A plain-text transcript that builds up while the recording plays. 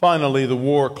Finally, the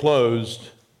war closed,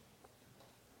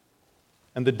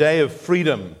 and the day of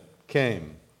freedom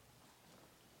came.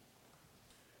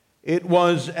 It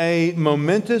was a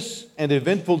momentous and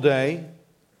eventful day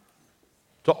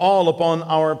to all upon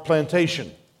our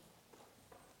plantation.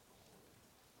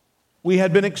 We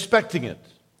had been expecting it.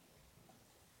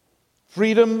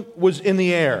 Freedom was in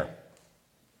the air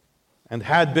and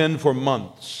had been for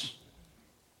months.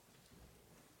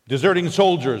 Deserting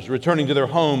soldiers returning to their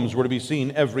homes were to be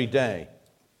seen every day.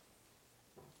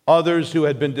 Others who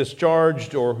had been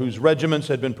discharged or whose regiments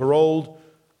had been paroled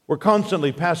were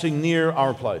constantly passing near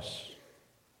our place.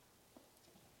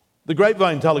 The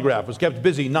grapevine telegraph was kept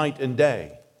busy night and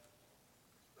day.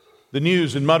 The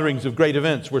news and mutterings of great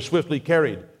events were swiftly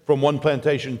carried from one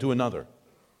plantation to another.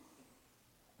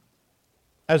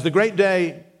 As the great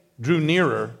day drew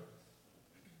nearer,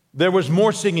 there was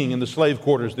more singing in the slave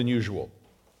quarters than usual.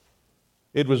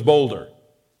 It was bolder,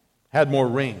 had more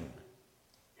ring,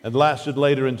 and lasted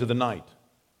later into the night.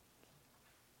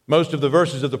 Most of the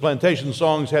verses of the plantation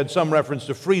songs had some reference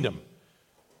to freedom.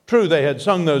 True, they had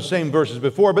sung those same verses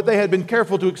before, but they had been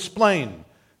careful to explain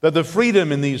that the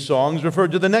freedom in these songs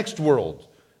referred to the next world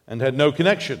and had no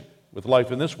connection with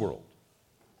life in this world.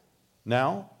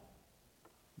 Now,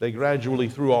 they gradually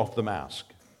threw off the mask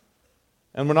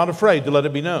and were not afraid to let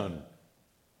it be known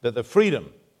that the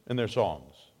freedom in their songs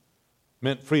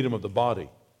meant freedom of the body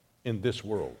in this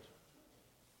world.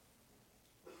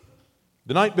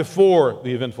 The night before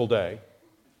the eventful day,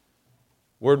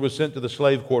 word was sent to the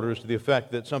slave quarters to the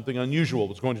effect that something unusual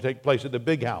was going to take place at the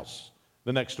big house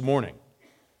the next morning.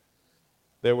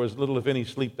 There was little, if any,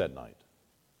 sleep that night.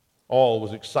 All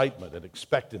was excitement and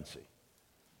expectancy.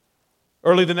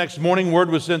 Early the next morning, word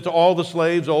was sent to all the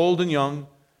slaves, old and young,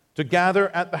 to gather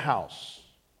at the house.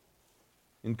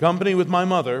 In company with my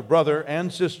mother, brother,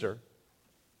 and sister,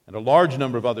 and a large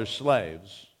number of other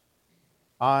slaves,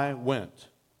 I went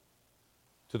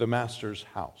to the master's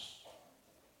house.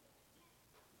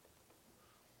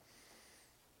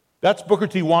 That's Booker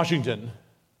T. Washington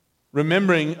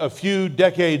remembering a few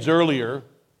decades earlier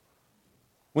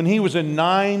when he was a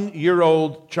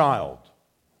 9-year-old child,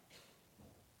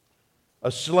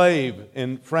 a slave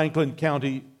in Franklin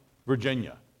County,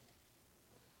 Virginia,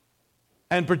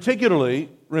 and particularly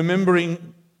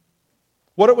remembering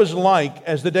what it was like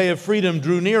as the day of freedom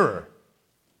drew nearer.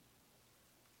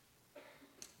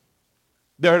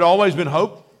 There had always been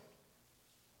hope,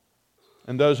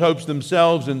 and those hopes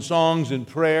themselves in songs and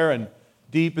prayer and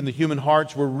deep in the human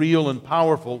hearts were real and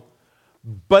powerful.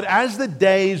 But as the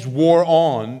days wore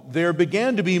on, there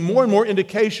began to be more and more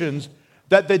indications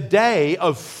that the day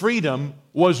of freedom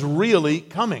was really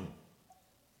coming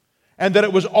and that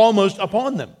it was almost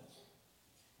upon them.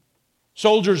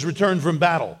 Soldiers returned from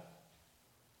battle.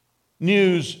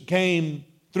 News came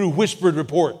through whispered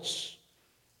reports.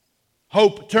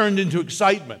 Hope turned into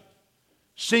excitement.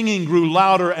 Singing grew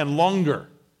louder and longer.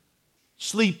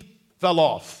 Sleep fell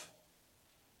off.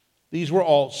 These were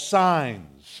all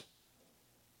signs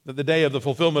that the day of the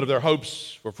fulfillment of their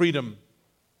hopes for freedom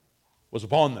was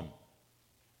upon them.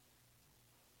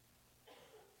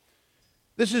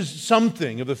 This is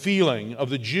something of the feeling of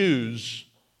the Jews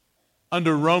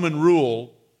under Roman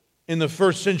rule in the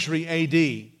 1st century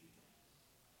A.D.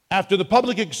 After the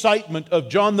public excitement of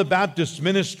John the Baptist's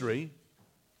ministry,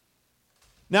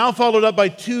 now followed up by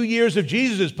 2 years of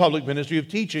Jesus' public ministry of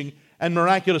teaching and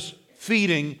miraculous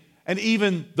feeding, and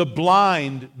even the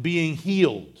blind being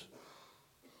healed.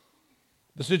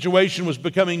 The situation was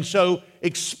becoming so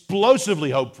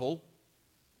explosively hopeful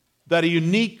that a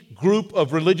unique group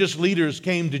of religious leaders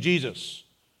came to Jesus,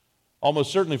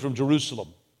 almost certainly from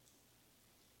Jerusalem.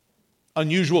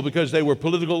 Unusual because they were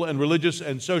political and religious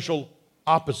and social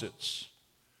opposites.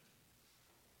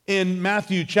 In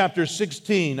Matthew chapter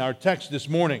 16, our text this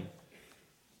morning,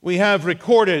 we have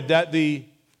recorded that the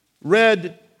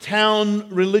red town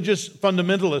religious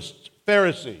fundamentalists,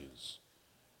 Pharisees,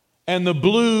 and the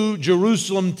blue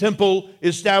Jerusalem temple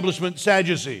establishment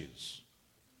Sadducees,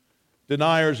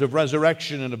 deniers of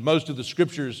resurrection and of most of the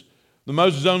scriptures, the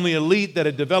Moses-only elite that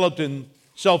had developed in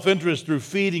self-interest through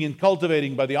feeding and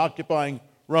cultivating by the occupying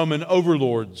Roman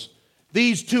overlords.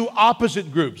 These two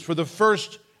opposite groups, for the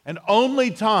first and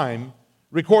only time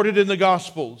recorded in the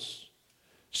Gospels,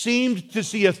 seemed to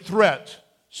see a threat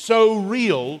so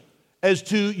real as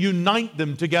to unite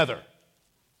them together.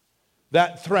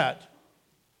 That threat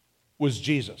was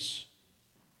Jesus.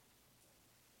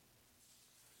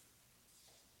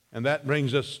 And that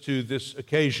brings us to this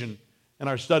occasion in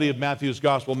our study of Matthew's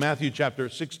Gospel, Matthew chapter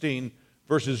 16,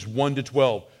 verses 1 to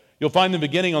 12. You'll find them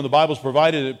beginning on the Bibles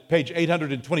provided at page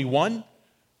 821.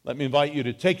 Let me invite you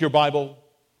to take your Bible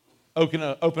open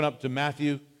up to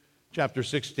Matthew chapter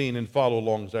 16 and follow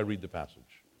along as I read the passage.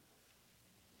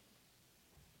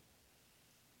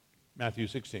 Matthew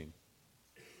 16,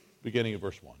 beginning of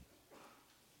verse 1.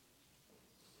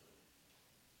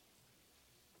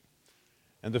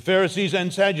 And the Pharisees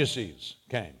and Sadducees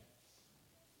came,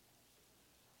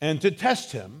 and to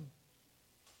test him,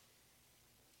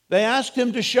 they asked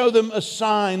him to show them a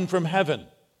sign from heaven.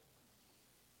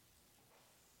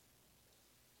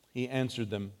 He answered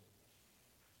them,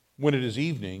 when it is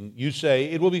evening, you say,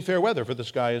 it will be fair weather, for the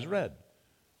sky is red.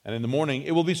 And in the morning,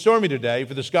 it will be stormy today,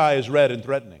 for the sky is red and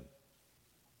threatening.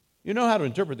 You know how to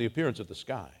interpret the appearance of the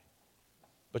sky,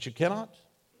 but you cannot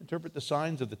interpret the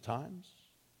signs of the times.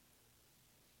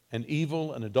 An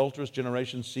evil and adulterous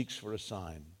generation seeks for a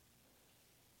sign,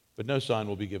 but no sign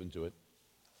will be given to it,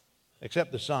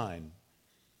 except the sign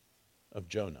of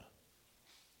Jonah.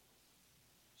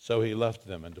 So he left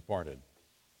them and departed.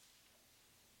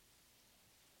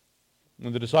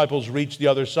 When the disciples reached the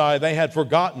other side, they had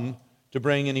forgotten to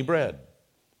bring any bread.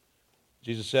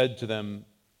 Jesus said to them,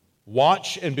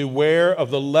 watch and beware of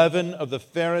the leaven of the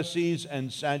Pharisees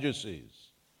and Sadducees.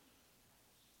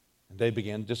 And they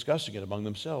began discussing it among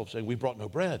themselves, saying, we brought no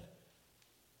bread.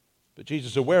 But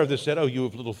Jesus, aware of this, said, oh, you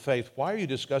of little faith, why are you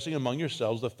discussing among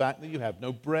yourselves the fact that you have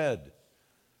no bread?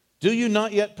 Do you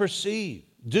not yet perceive?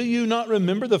 Do you not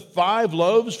remember the 5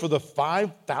 loaves for the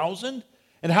 5,000?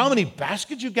 And how many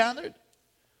baskets you gathered?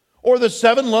 Or the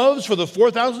 7 loaves for the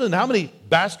 4,000, and how many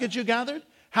baskets you gathered?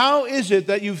 How is it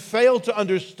that you fail to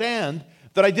understand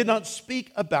that I did not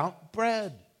speak about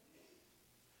bread?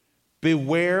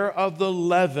 Beware of the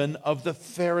leaven of the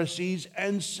Pharisees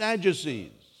and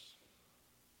Sadducees.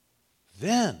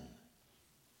 Then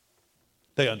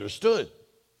they understood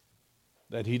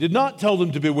that he did not tell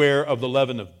them to beware of the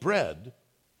leaven of bread,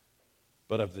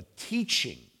 but of the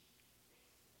teaching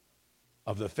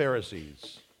of the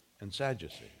Pharisees and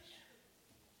Sadducees.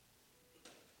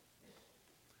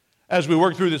 As we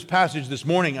work through this passage this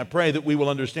morning, I pray that we will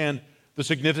understand the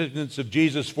significance of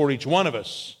Jesus for each one of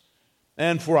us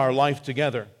and for our life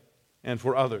together and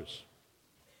for others.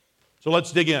 So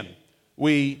let's dig in.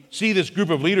 We see this group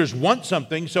of leaders want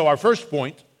something, so our first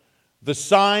point, the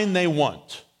sign they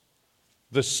want.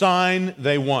 The sign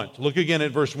they want. Look again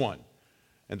at verse 1.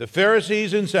 And the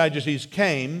Pharisees and Sadducees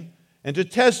came, and to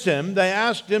test him, they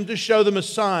asked him to show them a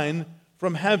sign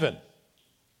from heaven.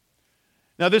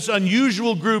 Now, this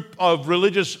unusual group of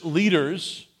religious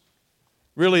leaders,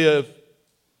 really of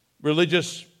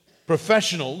religious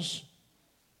professionals,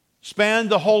 spanned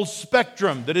the whole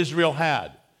spectrum that Israel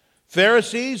had.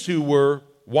 Pharisees, who were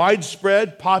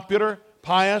widespread, popular,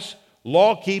 pious,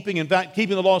 law-keeping, in fact,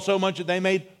 keeping the law so much that they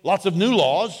made lots of new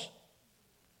laws.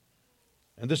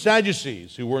 And the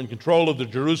Sadducees, who were in control of the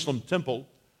Jerusalem temple,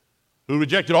 who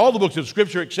rejected all the books of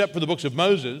Scripture except for the books of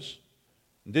Moses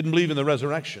and didn't believe in the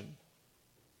resurrection.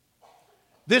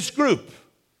 This group,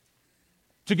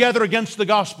 together against the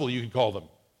gospel, you could call them,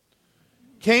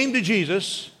 came to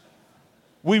Jesus,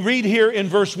 we read here in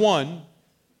verse 1,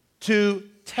 to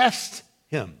test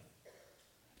him.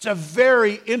 It's a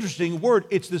very interesting word.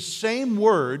 It's the same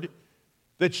word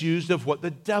that's used of what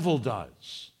the devil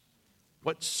does,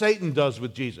 what Satan does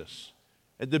with Jesus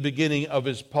at the beginning of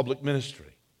his public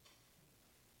ministry.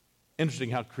 Interesting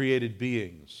how created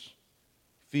beings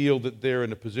feel that they're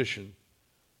in a position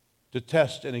to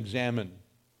test and examine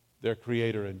their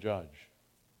creator and judge.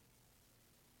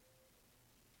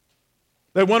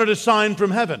 They wanted a sign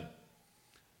from heaven.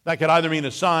 That could either mean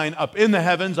a sign up in the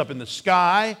heavens, up in the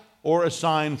sky, or a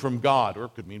sign from God, or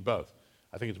it could mean both.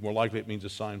 I think it's more likely it means a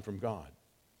sign from God.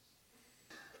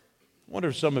 I wonder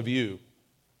if some of you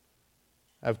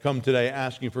have come today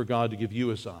asking for God to give you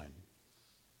a sign.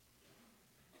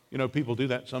 You know, people do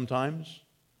that sometimes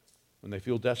when they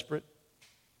feel desperate.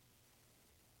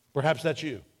 Perhaps that's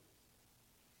you.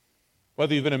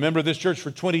 Whether you've been a member of this church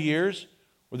for 20 years,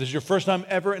 or this is your first time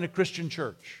ever in a Christian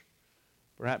church,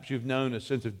 perhaps you've known a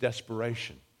sense of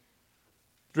desperation,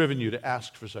 driven you to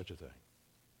ask for such a thing.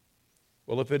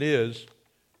 Well, if it is,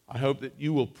 I hope that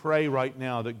you will pray right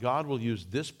now that God will use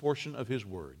this portion of His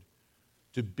Word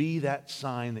to be that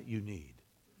sign that you need,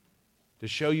 to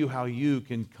show you how you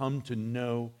can come to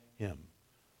know Him,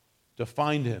 to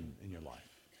find Him in your life.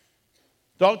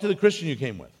 Talk to the Christian you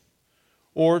came with,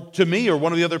 or to me or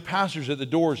one of the other pastors at the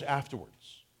doors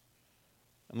afterwards,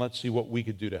 and let's see what we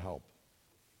could do to help.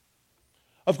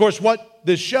 Of course, what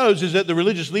this shows is that the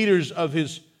religious leaders of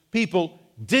His people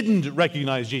didn't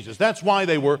recognize Jesus. That's why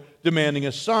they were demanding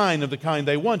a sign of the kind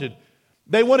they wanted.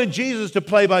 They wanted Jesus to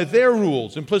play by their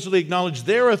rules, implicitly acknowledge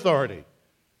their authority.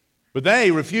 But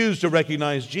they refused to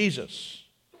recognize Jesus.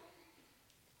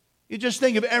 You just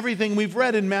think of everything we've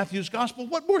read in Matthew's gospel.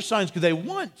 What more signs could they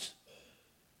want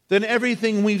than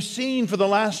everything we've seen for the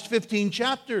last 15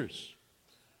 chapters?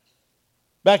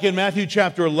 Back in Matthew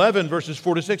chapter 11, verses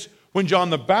 4 to 6, when John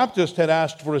the Baptist had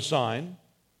asked for a sign,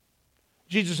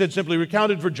 Jesus had simply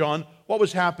recounted for John what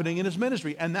was happening in his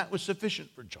ministry, and that was sufficient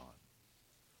for John.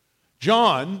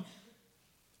 John,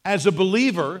 as a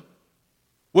believer,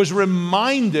 was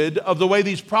reminded of the way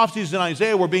these prophecies in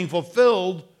Isaiah were being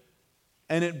fulfilled,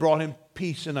 and it brought him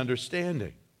peace and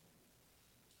understanding.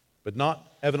 But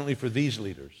not evidently for these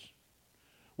leaders.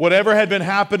 Whatever had been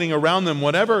happening around them,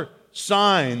 whatever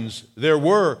signs there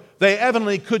were, they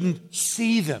evidently couldn't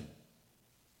see them.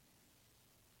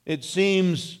 It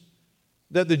seems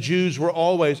that the Jews were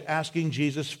always asking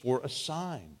Jesus for a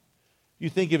sign. You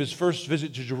think of his first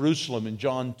visit to Jerusalem in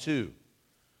John 2.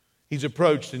 He's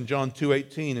approached in John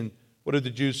 2:18, and what did the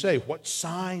Jews say? What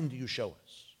sign do you show us?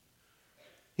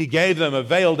 He gave them a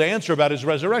veiled answer about his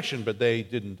resurrection, but they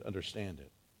didn't understand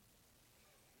it.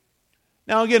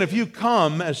 Now again, if you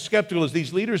come as skeptical as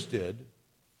these leaders did,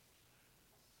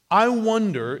 I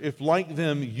wonder if, like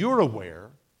them, you're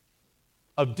aware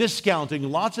of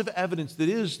discounting lots of evidence that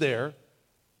is there,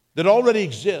 that already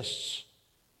exists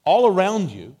all around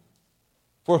you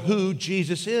for who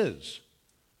Jesus is.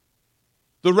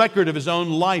 The record of his own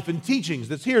life and teachings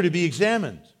that's here to be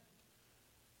examined.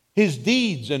 His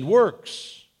deeds and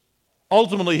works.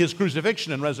 Ultimately, his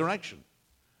crucifixion and resurrection.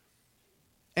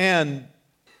 And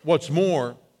what's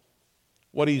more,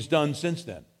 what he's done since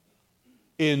then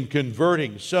in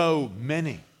converting so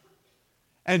many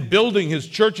and building his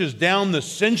churches down the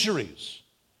centuries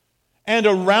and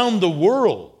around the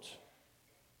world.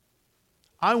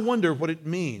 I wonder what it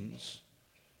means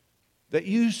that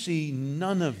you see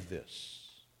none of this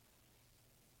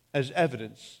as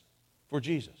evidence for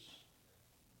Jesus,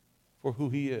 for who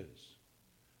he is.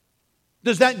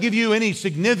 Does that give you any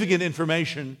significant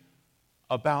information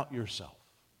about yourself?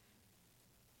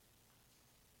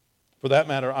 For that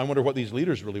matter, I wonder what these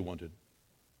leaders really wanted.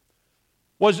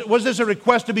 Was this a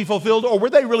request to be fulfilled, or were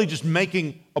they really just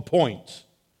making a point?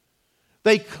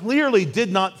 They clearly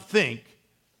did not think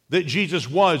that Jesus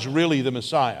was really the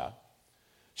Messiah.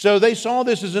 So they saw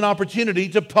this as an opportunity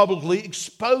to publicly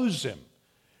expose him.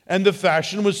 And the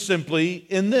fashion was simply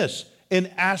in this, in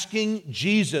asking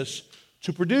Jesus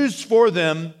to produce for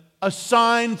them a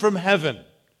sign from heaven.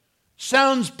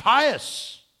 Sounds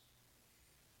pious.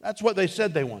 That's what they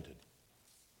said they wanted.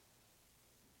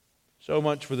 So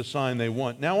much for the sign they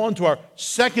want. Now on to our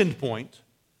second point,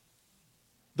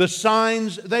 the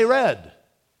signs they read.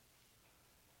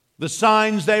 The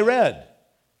signs they read.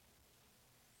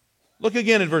 Look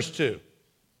again at verse 2.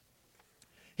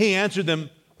 He answered them,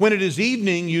 "When it is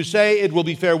evening, you say it will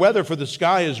be fair weather, for the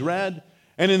sky is red.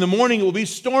 And in the morning it will be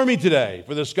stormy today,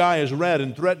 for the sky is red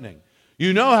and threatening.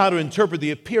 You know how to interpret the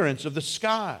appearance of the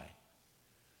sky."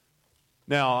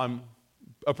 Now, I'm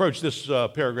approach this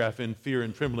paragraph in fear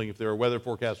and trembling if there are weather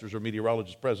forecasters or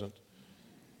meteorologists present.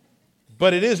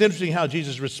 But it is interesting how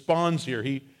Jesus responds here.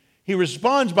 He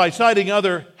responds by citing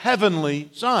other heavenly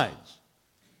signs.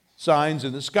 Signs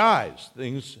in the skies,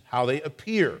 things, how they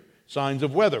appear, signs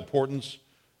of weather, portents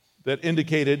that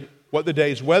indicated what the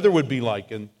day's weather would be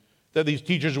like, and that these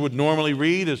teachers would normally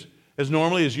read as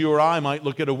normally as you or I might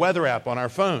look at a weather app on our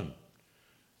phone.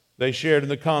 They shared in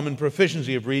the common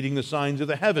proficiency of reading the signs of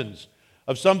the heavens,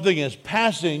 of something as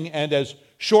passing and as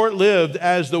short-lived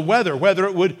as the weather, whether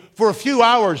it would for a few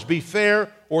hours be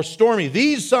fair or stormy.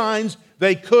 These signs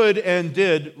they could and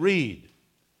did read.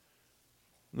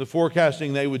 The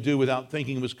forecasting they would do without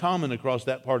thinking was common across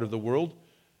that part of the world,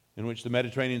 in which the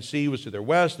Mediterranean Sea was to their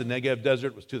west, the Negev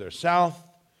Desert was to their south.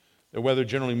 Their weather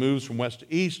generally moves from west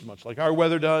to east, much like our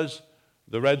weather does.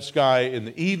 The red sky in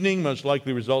the evening most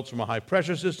likely results from a high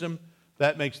pressure system.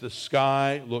 That makes the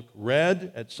sky look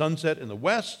red at sunset in the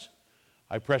west.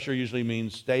 High pressure usually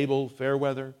means stable, fair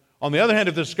weather. On the other hand,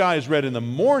 if the sky is red in the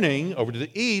morning over to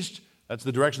the east, that's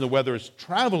the direction the weather is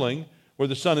traveling, where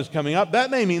the sun is coming up,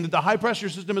 that may mean that the high pressure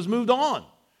system has moved on.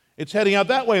 It's heading out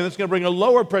that way, and it's going to bring a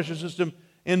lower pressure system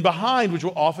in behind, which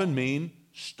will often mean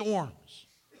storms,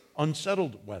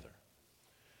 unsettled weather.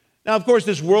 Now, of course,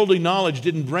 this worldly knowledge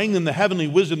didn't bring them the heavenly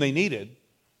wisdom they needed.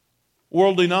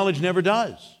 Worldly knowledge never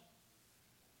does.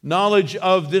 Knowledge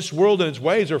of this world and its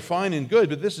ways are fine and good,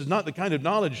 but this is not the kind of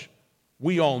knowledge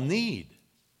we all need.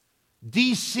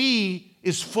 D.C.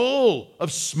 is full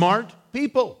of smart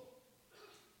people.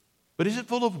 But is it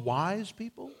full of wise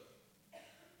people?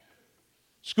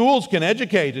 Schools can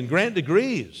educate and grant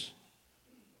degrees,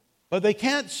 but they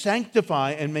can't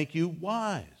sanctify and make you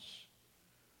wise.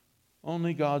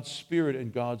 Only God's Spirit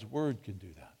and God's Word can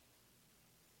do that.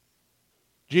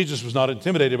 Jesus was not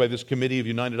intimidated by this committee of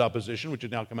united opposition, which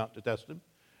had now come out to test him.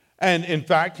 And in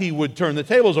fact, he would turn the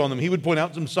tables on them. He would point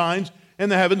out some signs in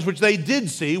the heavens which they did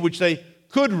see, which they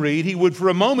could read. He would for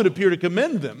a moment appear to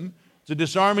commend them. It's a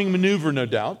disarming maneuver, no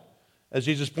doubt, as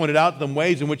Jesus pointed out to them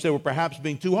ways in which they were perhaps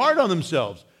being too hard on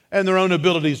themselves and their own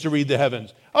abilities to read the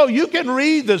heavens. Oh, you can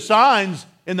read the signs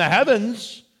in the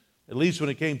heavens, at least when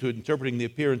it came to interpreting the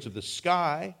appearance of the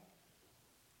sky.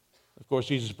 Of course,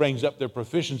 Jesus brings up their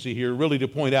proficiency here really to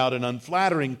point out an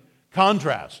unflattering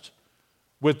contrast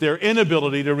with their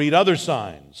inability to read other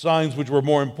signs, signs which were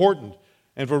more important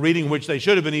and for reading which they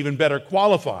should have been even better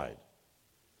qualified.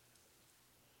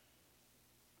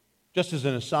 Just as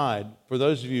an aside, for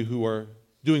those of you who are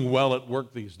doing well at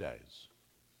work these days,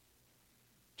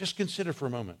 just consider for a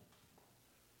moment,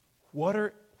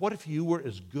 what if you were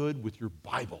as good with your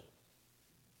Bible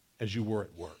as you were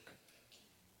at work?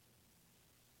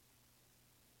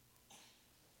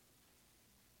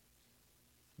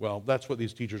 Well, that's what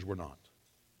these teachers were not.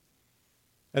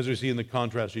 As we see in the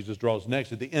contrast Jesus draws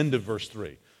next at the end of verse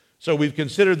 3. So we've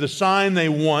considered the sign they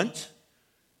want,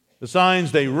 the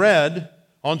signs they read.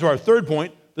 On to our third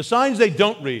point, the signs they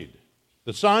don't read.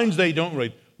 The signs they don't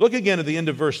read. Look again at the end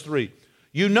of verse 3.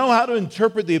 You know how to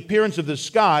interpret the appearance of the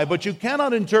sky, but you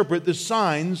cannot interpret the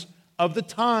signs of the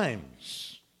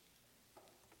times.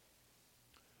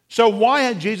 So why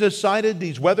had Jesus cited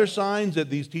these weather signs that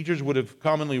these teachers would have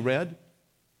commonly read?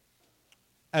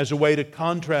 As a way to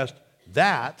contrast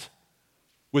that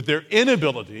with their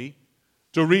inability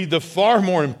to read the far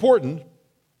more important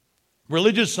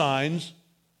religious signs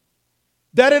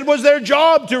that it was their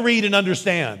job to read and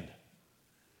understand.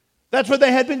 That's what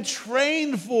they had been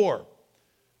trained for.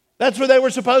 That's what they were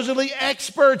supposedly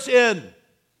experts in.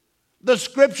 The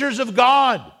scriptures of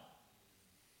God.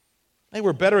 They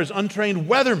were better as untrained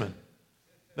weathermen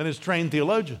than as trained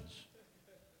theologians.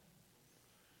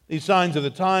 These signs of the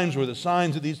times were the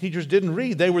signs that these teachers didn't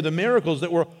read. They were the miracles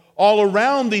that were all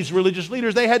around these religious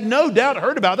leaders. They had no doubt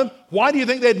heard about them. Why do you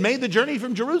think they had made the journey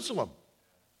from Jerusalem?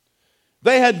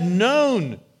 They had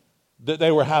known that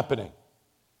they were happening.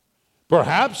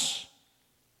 Perhaps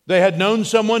they had known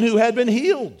someone who had been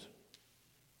healed.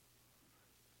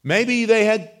 Maybe they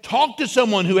had talked to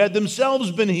someone who had themselves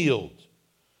been healed.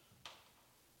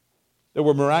 There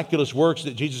were miraculous works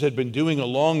that Jesus had been doing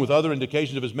along with other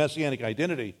indications of his messianic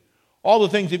identity. All the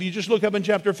things, if you just look up in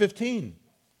chapter 15,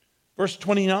 verse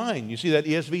 29, you see that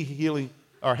ESV healing,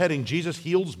 or heading, Jesus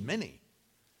heals many.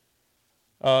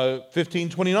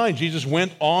 15:29, Jesus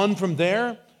went on from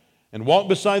there and walked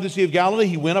beside the Sea of Galilee.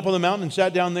 He went up on the mountain and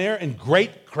sat down there, and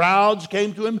great crowds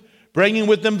came to him, bringing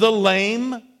with them the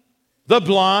lame, the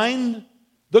blind,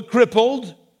 the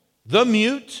crippled, the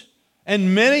mute,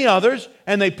 and many others,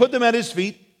 and they put them at his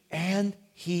feet, and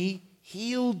he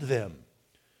healed them.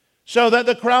 So that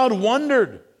the crowd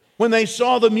wondered when they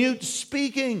saw the mute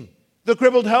speaking, the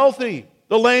crippled healthy,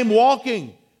 the lame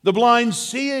walking, the blind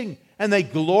seeing, and they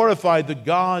glorified the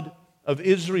God of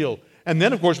Israel. And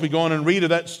then, of course, we go on and read of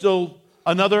that still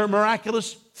another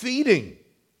miraculous feeding.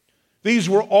 These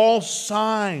were all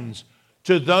signs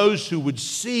to those who would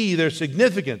see their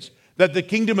significance, that the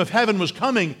kingdom of heaven was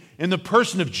coming in the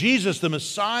person of Jesus, the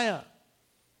Messiah.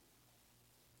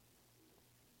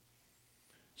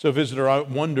 So, visitor, I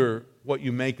wonder what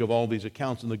you make of all these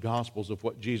accounts in the Gospels of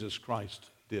what Jesus Christ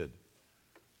did.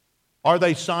 Are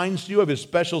they signs to you of his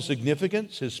special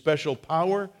significance, his special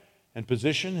power and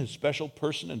position, his special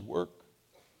person and work?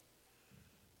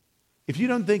 If you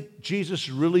don't think Jesus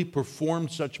really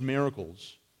performed such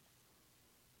miracles,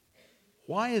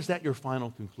 why is that your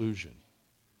final conclusion?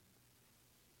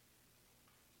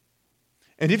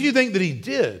 And if you think that he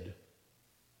did,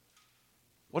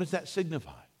 what does that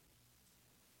signify?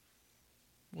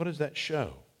 What does that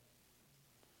show?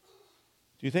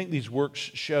 Do you think these works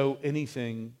show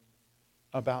anything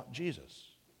about Jesus?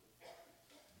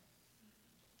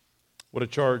 What a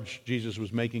charge Jesus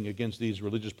was making against these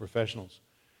religious professionals.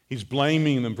 He's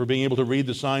blaming them for being able to read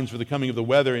the signs for the coming of the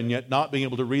weather and yet not being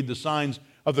able to read the signs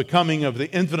of the coming of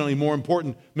the infinitely more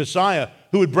important Messiah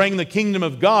who would bring the kingdom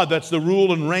of God. That's the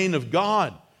rule and reign of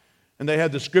God. And they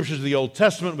had the scriptures of the Old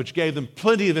Testament, which gave them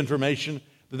plenty of information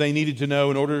that they needed to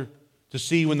know in order to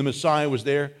see when the Messiah was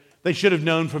there. They should have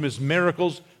known from his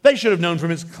miracles. They should have known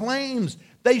from his claims.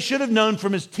 They should have known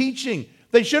from his teaching.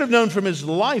 They should have known from his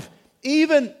life.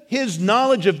 Even his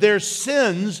knowledge of their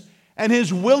sins and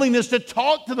his willingness to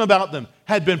talk to them about them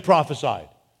had been prophesied.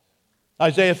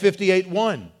 Isaiah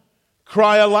 58:1.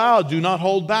 Cry aloud, do not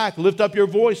hold back. Lift up your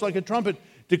voice like a trumpet.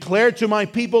 Declare to my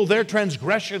people their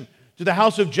transgression, to the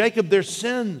house of Jacob their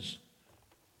sins.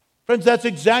 Friends, that's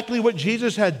exactly what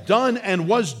Jesus had done and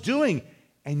was doing.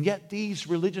 And yet these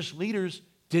religious leaders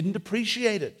didn't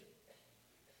appreciate it.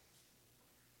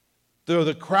 Though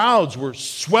the crowds were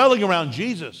swelling around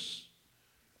Jesus,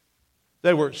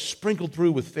 they were sprinkled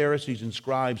through with Pharisees and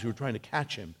scribes who were trying to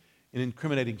catch him in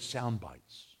incriminating sound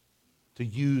bites to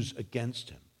use against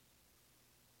him.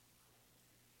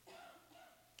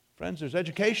 Friends, there's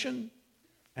education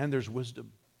and there's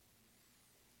wisdom.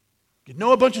 You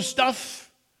know a bunch of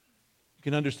stuff, you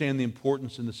can understand the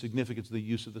importance and the significance of the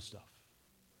use of the stuff.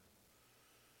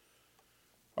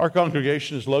 Our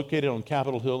congregation is located on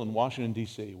Capitol Hill in Washington,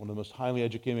 D.C., one of the most highly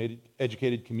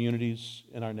educated communities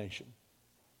in our nation.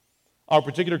 Our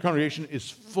particular congregation is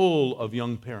full of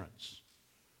young parents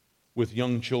with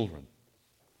young children.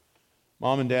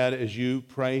 Mom and Dad, as you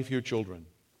pray for your children,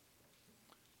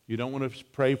 you don't want to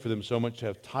pray for them so much to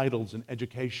have titles and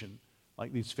education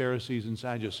like these Pharisees and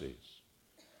Sadducees.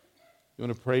 You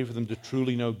want to pray for them to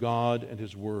truly know God and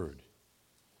His Word.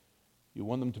 You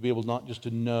want them to be able not just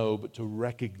to know, but to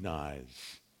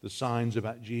recognize the signs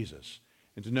about Jesus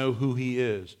and to know who He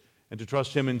is and to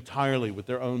trust Him entirely with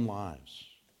their own lives.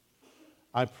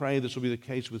 I pray this will be the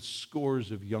case with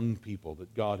scores of young people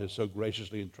that God has so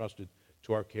graciously entrusted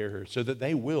to our care here, so that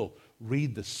they will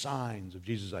read the signs of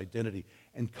Jesus' identity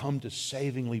and come to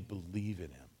savingly believe in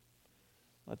Him.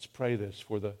 Let's pray this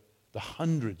for the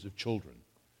hundreds of children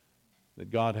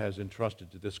that God has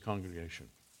entrusted to this congregation.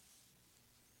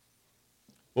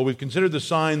 Well, we've considered the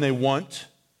sign they want,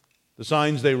 the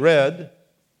signs they read,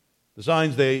 the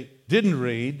signs they didn't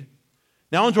read.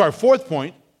 Now on to our fourth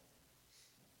point,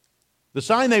 the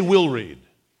sign they will read.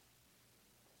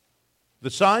 The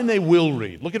sign they will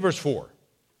read. Look at verse 4.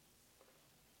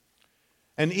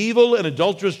 An evil and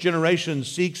adulterous generation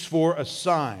seeks for a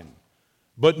sign,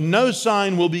 but no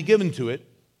sign will be given to it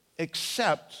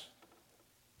except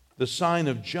the sign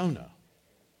of Jonah.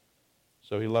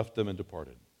 So he left them and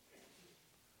departed.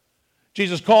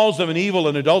 Jesus calls them an evil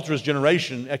and adulterous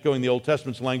generation, echoing the Old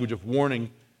Testament's language of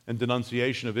warning and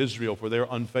denunciation of Israel for their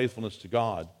unfaithfulness to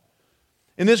God.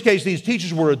 In this case, these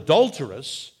teachers were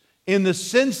adulterous in the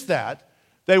sense that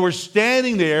they were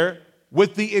standing there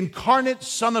with the incarnate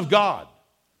Son of God,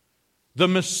 the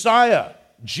Messiah,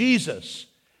 Jesus,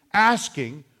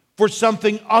 asking for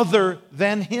something other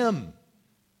than Him.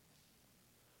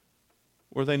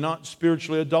 Were they not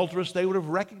spiritually adulterous, they would have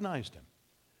recognized Him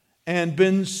and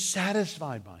been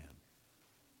satisfied by Him.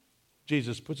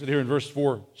 Jesus puts it here in verse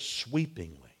 4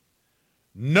 sweepingly.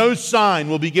 No sign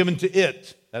will be given to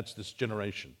it, that's this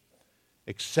generation,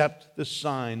 except the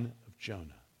sign of Jonah.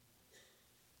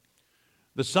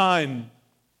 The sign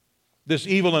this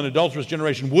evil and adulterous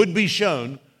generation would be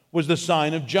shown was the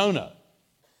sign of Jonah.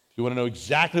 If you want to know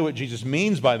exactly what Jesus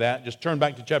means by that, just turn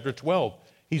back to chapter 12.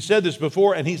 He said this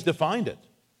before and He's defined it.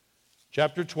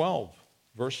 Chapter 12,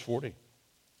 verse 40.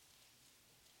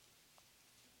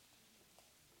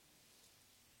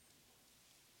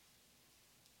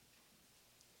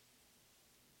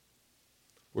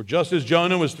 For just as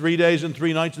Jonah was 3 days and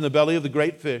 3 nights in the belly of the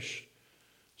great fish,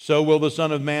 so will the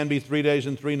Son of Man be 3 days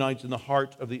and 3 nights in the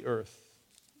heart of the earth.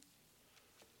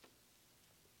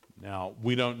 Now,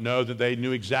 we don't know that they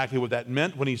knew exactly what that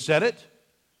meant when He said it.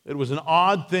 It was an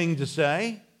odd thing to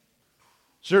say.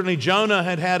 Certainly, Jonah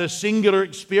had had a singular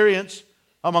experience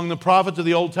among the prophets of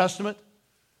the Old Testament.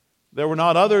 There were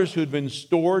not others who had been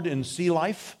stored in sea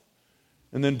life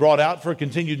and then brought out for a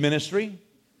continued ministry,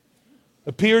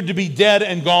 appeared to be dead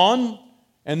and gone,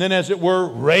 and then, as it were,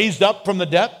 raised up from the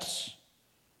depths.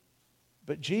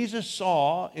 But Jesus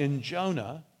saw in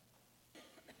Jonah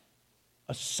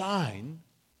a sign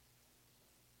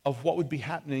of what would be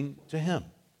happening to him.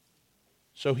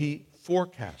 So He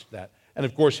forecast that. And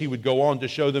of course, He would go on to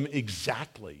show them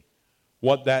exactly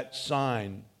what that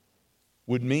sign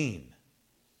would mean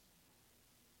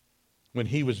when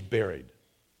He was buried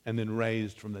and then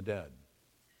raised from the dead.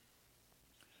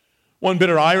 One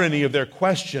bitter irony of their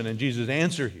question and Jesus'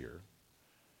 answer here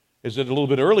is that a little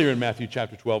bit earlier in Matthew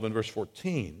chapter 12 and verse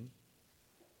 14,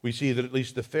 we see that at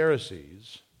least the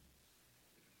Pharisees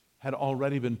had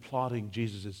already been plotting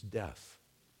Jesus' death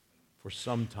for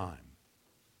some time.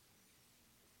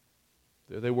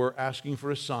 There they were asking for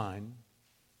a sign.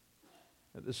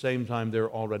 At the same time, they're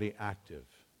already active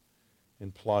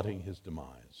in plotting His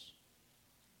demise.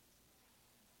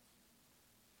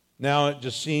 Now it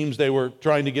just seems they were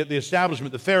trying to get the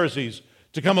establishment, the Pharisees,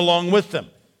 to come along with them.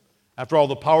 After all,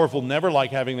 the powerful never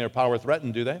like having their power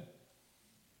threatened, do they?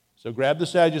 So grab the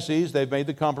Sadducees. They've made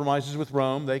the compromises with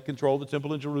Rome. They control the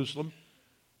temple in Jerusalem.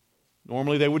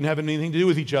 Normally they wouldn't have anything to do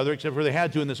with each other except for they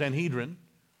had to in the Sanhedrin.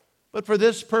 But for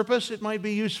this purpose, it might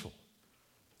be useful.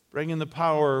 Bring in the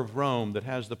power of Rome that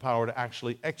has the power to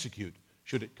actually execute,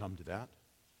 should it come to that.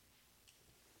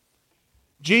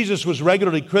 Jesus was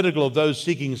regularly critical of those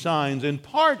seeking signs, in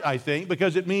part, I think,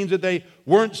 because it means that they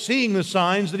weren't seeing the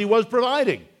signs that he was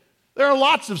providing. There are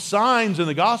lots of signs in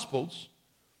the Gospels.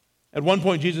 At one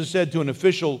point, Jesus said to an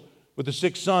official with a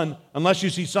sick son, "Unless you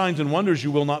see signs and wonders,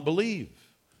 you will not believe."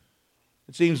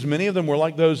 It seems many of them were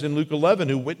like those in Luke 11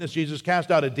 who witnessed Jesus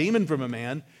cast out a demon from a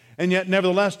man, and yet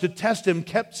nevertheless, to test him,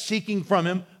 kept seeking from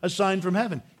him a sign from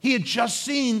heaven. He had just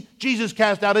seen Jesus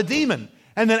cast out a demon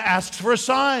and then asks for a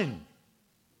sign.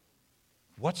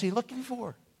 What's he looking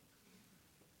for?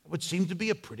 It would seem to be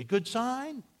a pretty good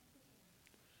sign.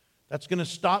 That's going to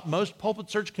stop most pulpit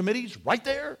search committees right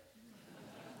there.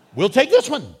 We'll take this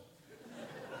one.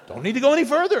 Don't need to go any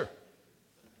further.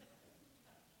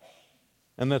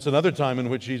 And that's another time in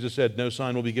which Jesus said, "No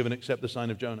sign will be given except the sign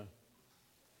of Jonah."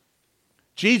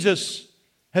 Jesus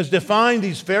has defined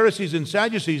these Pharisees and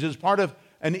Sadducees as part of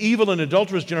an evil and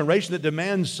adulterous generation that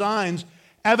demands signs,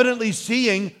 evidently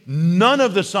seeing none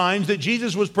of the signs that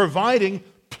Jesus was providing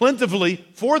plentifully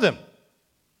for them.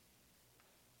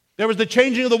 There was the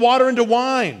changing of the water into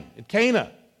wine at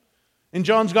Cana. In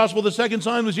John's Gospel, the second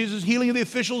sign was Jesus' healing of the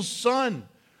official's son.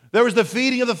 There was the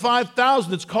feeding of the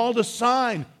 5,000. It's called a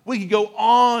sign. We could go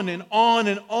on and on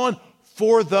and on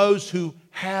for those who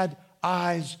had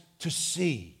eyes to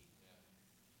see.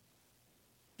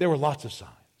 There were lots of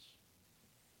signs.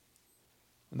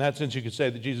 In that sense, you could say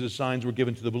that Jesus' signs were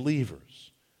given to the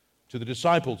believers, to the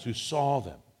disciples who saw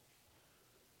them.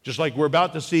 Just like we're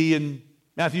about to see in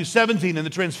Matthew 17 in the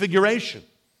Transfiguration.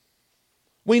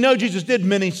 We know Jesus did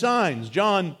many signs.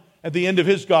 John, at the end of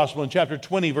his gospel in chapter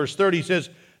 20, verse 30, says,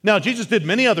 "Now Jesus did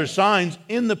many other signs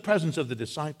in the presence of the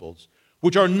disciples,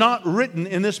 which are not written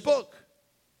in this book."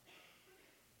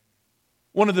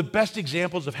 One of the best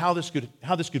examples of how this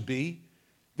could be,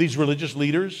 these religious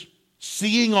leaders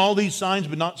seeing all these signs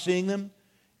but not seeing them,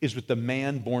 is with the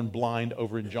man born blind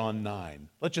over in John 9.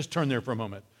 Let's just turn there for a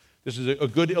moment. This is a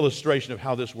good illustration of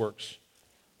how this works.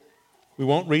 We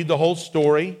won't read the whole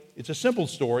story. It's a simple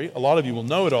story. A lot of you will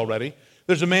know it already.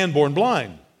 There's a man born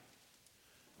blind.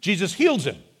 Jesus heals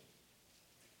him.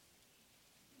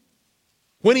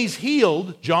 When he's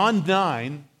healed, John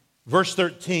 9, verse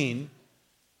 13,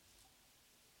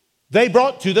 they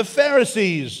brought to the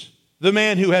Pharisees the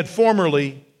man who had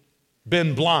formerly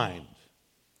been blind.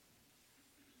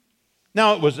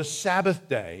 Now it was a Sabbath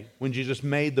day when Jesus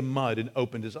made the mud and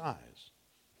opened his eyes.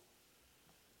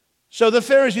 So the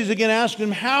Pharisees again asked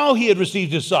him how he had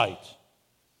received his sight.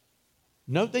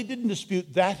 Note, they didn't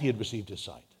dispute that he had received his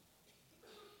sight.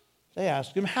 They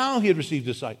asked him how he had received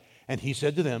his sight. And he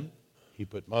said to them, "He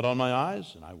put mud on my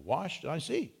eyes, and I washed, and I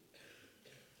see."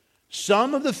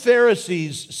 Some of the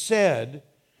Pharisees said,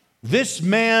 "This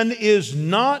man is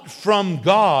not from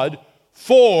God,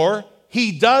 for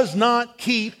he does not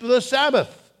keep the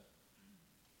Sabbath."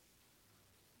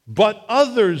 But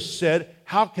others said,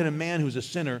 "How can a man who's a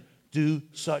sinner do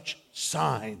such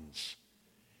signs?"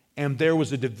 And there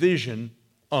was a division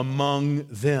among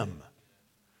them.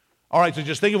 All right, so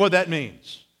just think of what that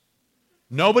means.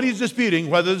 Nobody's disputing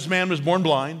whether this man was born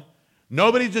blind.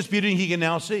 Nobody's disputing he can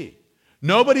now see.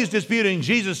 Nobody's disputing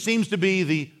Jesus seems to be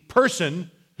the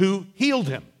person who healed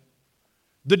him.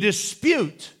 The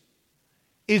dispute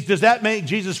is, does that make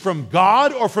Jesus from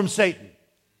God or from Satan?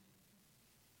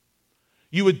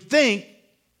 You would think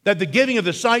that the giving of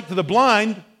the sight to the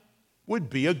blind would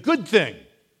be a good thing,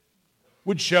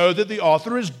 would show that the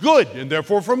author is good and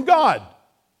therefore from God.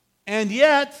 And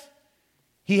yet,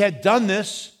 he had done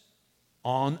this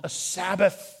on a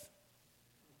Sabbath.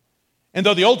 And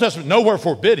though the Old Testament nowhere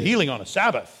forbid healing on a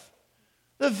Sabbath,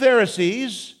 the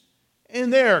Pharisees, in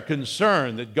their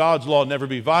concern that God's law never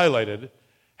be violated,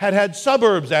 had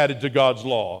suburbs added to God's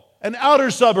law and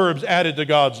outer suburbs added to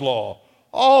God's law,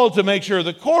 all to make sure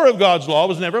the core of God's law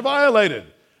was never violated.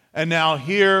 And now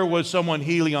here was someone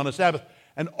healing on a Sabbath,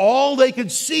 and all they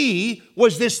could see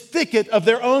was this thicket of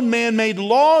their own man-made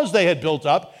laws they had built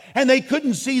up, and they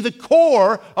couldn't see the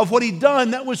core of what he'd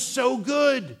done that was so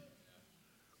good.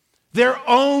 Their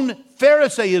own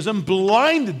Pharisaism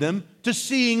blinded them to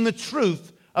seeing the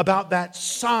truth about that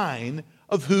sign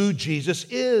of who Jesus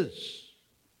is.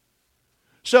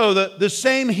 So the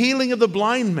same healing of the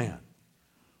blind man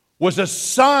was a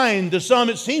sign to some,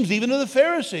 it seems even to the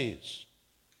Pharisees,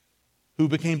 who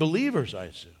became believers, I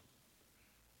assume.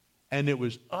 And it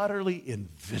was utterly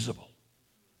invisible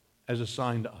as a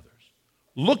sign to others.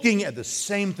 Looking at the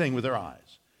same thing with their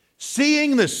eyes,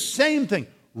 seeing the same thing,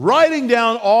 writing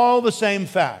down all the same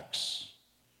facts.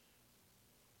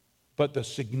 But the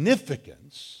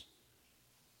significance,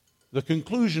 the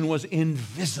conclusion was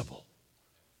invisible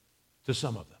to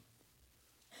some of them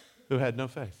who had no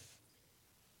faith.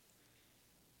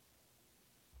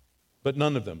 But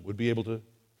none of them would be able to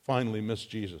finally miss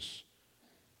Jesus,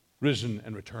 risen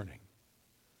and returning.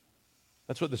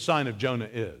 That's what the sign of Jonah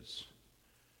is.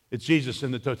 It's Jesus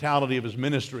in the totality of his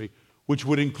ministry, which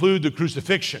would include the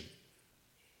crucifixion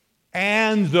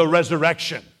and the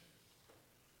resurrection.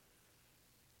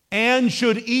 And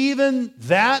should even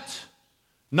that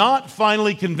not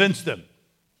finally convince them,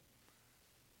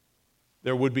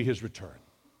 there would be his return.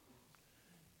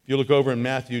 If you look over in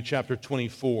Matthew chapter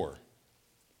 24,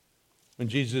 when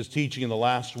Jesus is teaching in the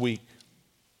last week,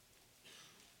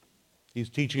 he's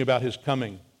teaching about his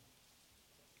coming.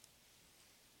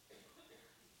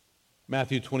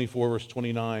 Matthew 24, verse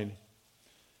 29.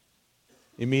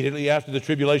 Immediately after the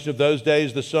tribulation of those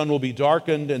days, the sun will be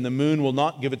darkened, and the moon will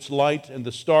not give its light, and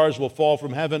the stars will fall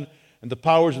from heaven, and the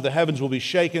powers of the heavens will be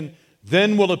shaken.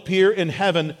 Then will appear in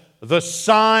heaven the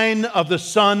sign of the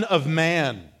Son of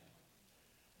Man.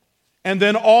 And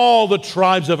then all the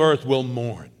tribes of earth will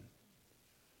mourn.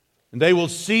 And they will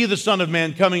see the Son of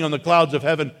Man coming on the clouds of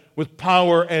heaven with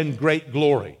power and great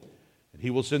glory. And he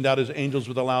will send out his angels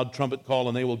with a loud trumpet call,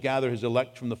 and they will gather his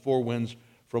elect from the four winds,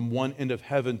 from one end of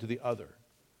heaven to the other.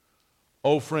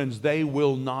 Oh, friends, they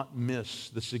will not miss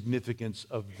the significance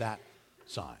of that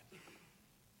sign.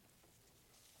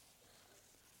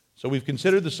 So we've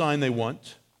considered the sign they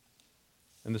want,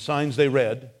 and the signs they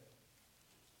read,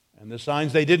 and the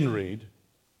signs they didn't read,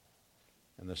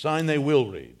 and the sign they will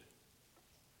read.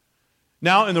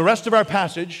 Now, in the rest of our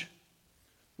passage,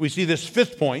 we see this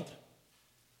fifth point,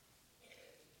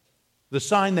 the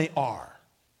sign they are.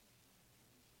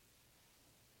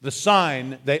 The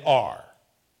sign they are.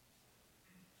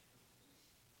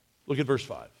 Look at verse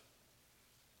 5.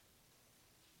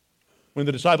 When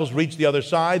the disciples reached the other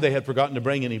side, they had forgotten to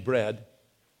bring any bread.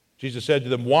 Jesus said to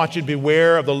them, "Watch and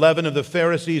beware of the leaven of the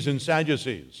Pharisees and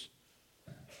Sadducees."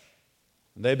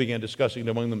 And they began discussing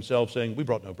among themselves, saying, "We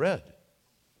brought no bread."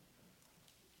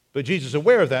 But Jesus,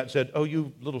 aware of that, said, "Oh,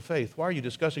 you little faith, why are you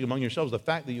discussing among yourselves the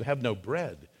fact that you have no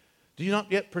bread? Do you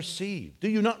not yet perceive? Do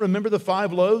you not remember the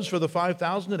 5 loaves for the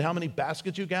 5,000 and how many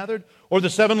baskets you gathered? Or the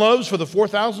 7 loaves for the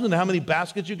 4,000 and how many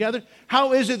baskets you gathered?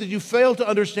 How is it that you fail to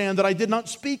understand that I did not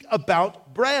speak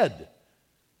about bread?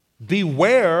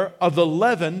 Beware of the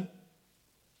leaven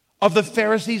of the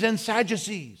Pharisees and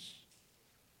Sadducees."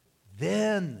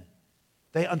 Then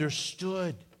they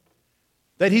understood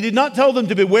that he did not tell them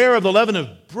to beware of the leaven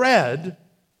of bread,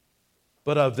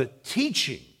 but of the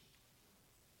teaching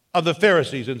of the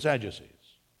Pharisees and Sadducees.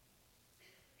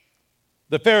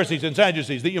 The Pharisees and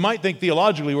Sadducees that you might think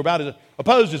theologically were about as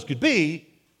opposed as could be,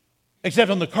 except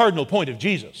on the cardinal point of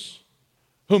Jesus,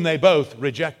 whom they both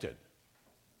rejected.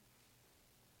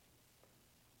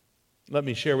 Let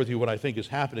me share with you what I think is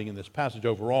happening in this passage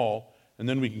overall, and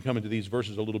then we can come into these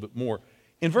verses a little bit more.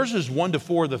 In verses 1 to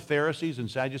 4, the Pharisees and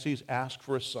Sadducees ask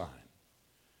for a sign.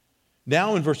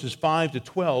 Now in verses 5 to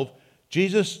 12,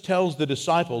 Jesus tells the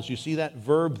disciples, you see that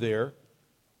verb there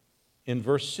in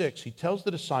verse 6, he tells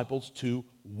the disciples to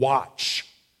watch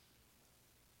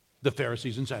the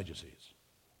Pharisees and Sadducees.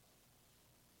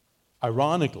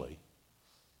 Ironically,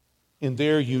 in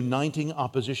their uniting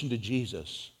opposition to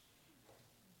Jesus,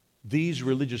 these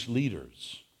religious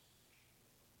leaders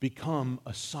become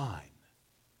a sign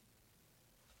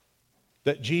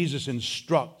that Jesus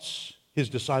instructs his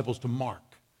disciples to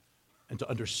mark and to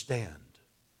understand.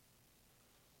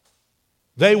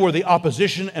 They were the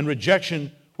opposition and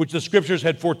rejection which the Scriptures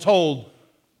had foretold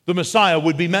the Messiah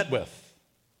would be met with.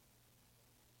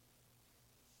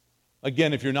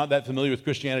 Again, if you're not that familiar with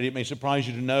Christianity, it may surprise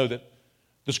you to know that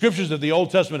the Scriptures of the Old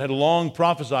Testament had long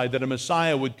prophesied that a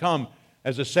Messiah would come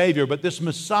as a Savior, but this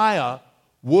Messiah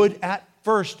would at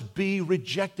first be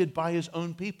rejected by his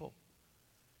own people.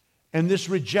 And this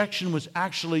rejection was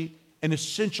actually an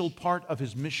essential part of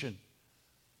his mission.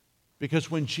 Because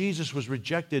when Jesus was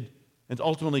rejected and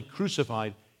ultimately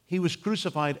crucified, he was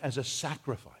crucified as a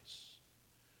sacrifice,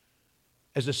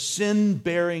 as a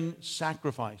sin-bearing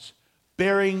sacrifice,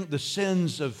 bearing the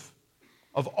sins of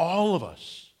all of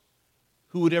us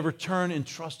who would ever turn and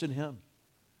trust in him.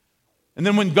 And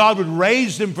then when God would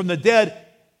raise him from the dead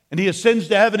and he ascends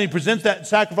to heaven, he presents that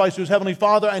sacrifice to his heavenly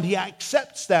Father, and he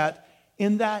accepts that.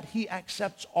 In that, he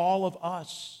accepts all of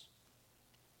us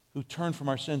who turn from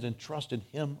our sins and trust in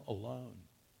him alone.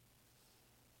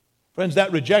 Friends,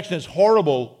 that rejection, as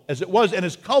horrible as it was and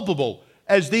as culpable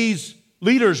as these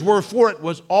leaders were for it,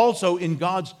 was also in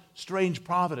God's strange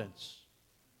providence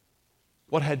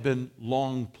what had been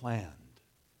long planned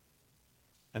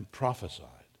and prophesied.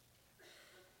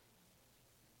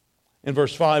 In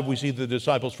verse 5, we see the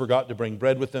disciples forgot to bring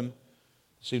bread with them.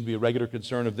 It seemed to be a regular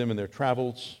concern of them in their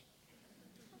travels.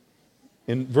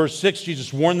 In verse 6,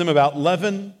 Jesus warned them about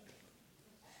leaven.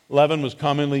 Leaven was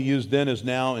commonly used then as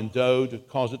now in dough to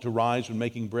cause it to rise when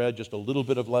making bread. Just a little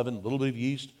bit of leaven, a little bit of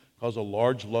yeast, cause a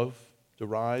large loaf to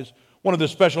rise. One of the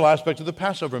special aspects of the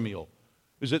Passover meal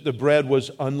is that the bread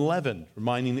was unleavened,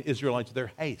 reminding the Israelites of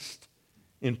their haste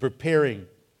in preparing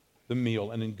the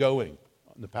meal and in going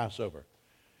on the Passover.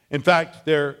 In fact,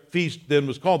 their feast then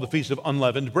was called the Feast of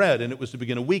Unleavened Bread, and it was to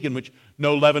begin a week in which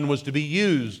no leaven was to be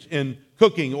used in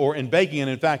cooking or in baking, and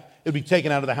in fact, it would be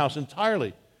taken out of the house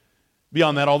entirely.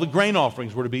 Beyond that, all the grain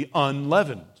offerings were to be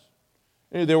unleavened.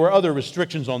 There were other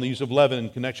restrictions on the use of leaven in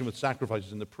connection with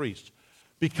sacrifices in the priests.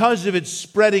 Because of its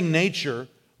spreading nature,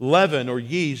 leaven or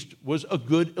yeast was a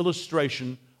good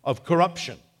illustration of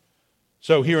corruption.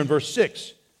 So here in verse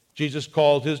 6, Jesus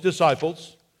called his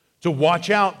disciples to watch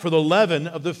out for the leaven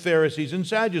of the Pharisees and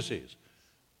Sadducees.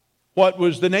 What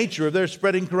was the nature of their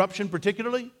spreading corruption,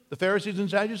 particularly the Pharisees and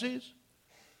Sadducees?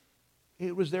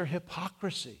 It was their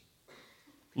hypocrisy.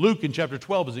 Luke in chapter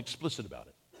 12 is explicit about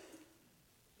it.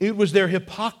 It was their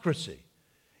hypocrisy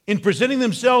in presenting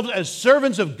themselves as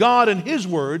servants of God and His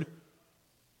Word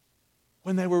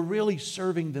when they were really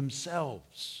serving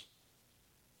themselves.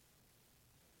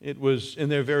 It was in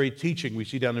their very teaching, we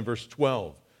see down in verse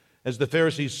 12, as the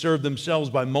Pharisees served themselves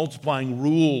by multiplying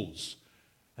rules,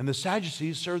 and the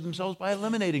Sadducees served themselves by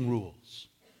eliminating rules.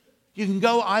 You can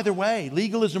go either way,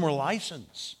 legalism or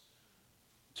license,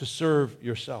 to serve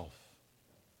yourself.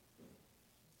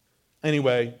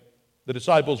 Anyway, the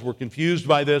disciples were confused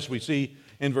by this. We see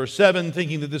in verse 7,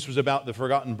 thinking that this was about the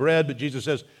forgotten bread, but Jesus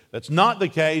says that's not the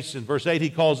case. In verse 8,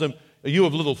 he calls them, "You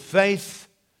of little faith."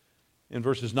 In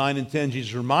verses 9 and 10,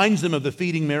 Jesus reminds them of the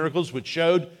feeding miracles which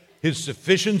showed his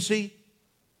sufficiency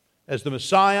as the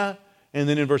Messiah. And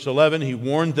then in verse 11, he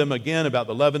warned them again about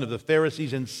the leaven of the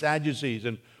Pharisees and Sadducees.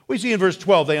 And we see in verse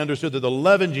 12, they understood that the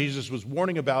leaven Jesus was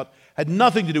warning about had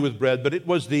nothing to do with bread, but it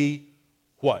was the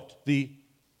what? The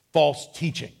false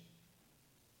teaching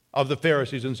of the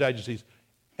Pharisees and Sadducees.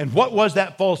 And what was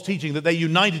that false teaching that they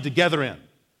united together in?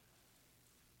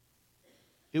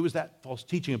 It was that false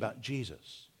teaching about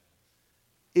Jesus.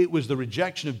 It was the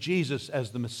rejection of Jesus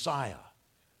as the Messiah.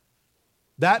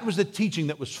 That was the teaching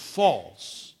that was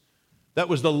false. That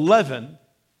was the leaven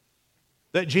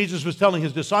that Jesus was telling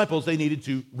his disciples they needed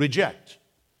to reject.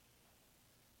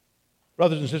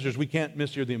 Brothers and sisters, we can't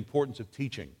miss here the importance of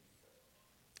teaching.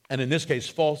 And in this case,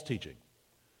 false teaching.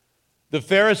 The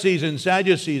Pharisees and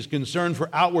Sadducees' concern for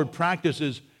outward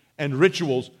practices and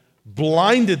rituals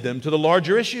blinded them to the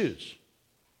larger issues.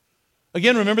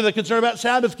 Again, remember the concern about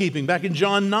Sabbath keeping back in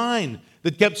John 9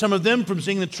 that kept some of them from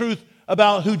seeing the truth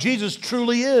about who Jesus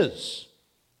truly is.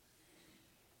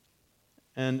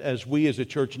 And as we as a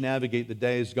church navigate the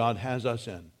days God has us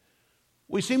in,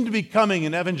 we seem to be coming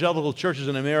in evangelical churches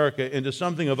in America into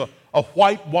something of a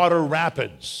whitewater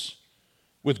rapids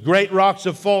with great rocks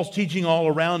of false teaching all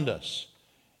around us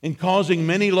and causing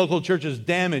many local churches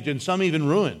damage and some even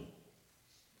ruin.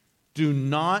 Do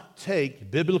not take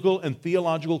biblical and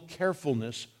theological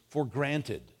carefulness for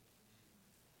granted.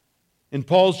 In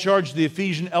Paul's charge to the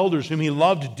Ephesian elders, whom he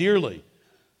loved dearly,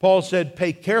 Paul said,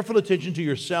 "Pay careful attention to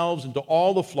yourselves and to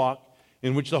all the flock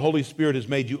in which the Holy Spirit has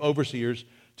made you overseers,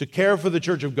 to care for the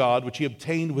church of God, which he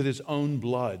obtained with his own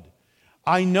blood.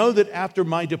 I know that after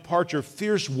my departure,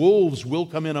 fierce wolves will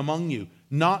come in among you,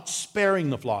 not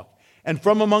sparing the flock. And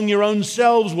from among your own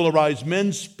selves will arise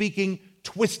men speaking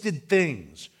twisted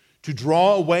things to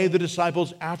draw away the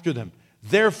disciples after them.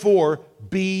 Therefore,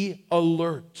 be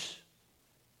alert."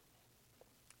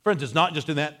 Friends, it's not just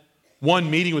in that one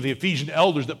meeting with the Ephesian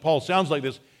elders that Paul sounds like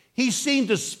this. He seemed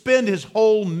to spend his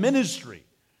whole ministry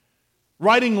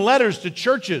writing letters to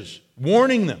churches,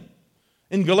 warning them.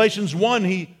 In Galatians 1,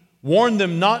 he warned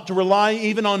them not to rely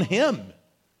even on him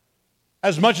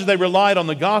as much as they relied on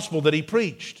the gospel that he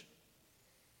preached.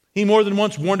 He more than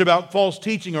once warned about false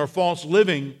teaching or false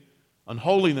living,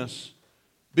 unholiness,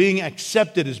 being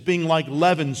accepted as being like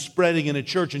leaven spreading in a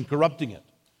church and corrupting it.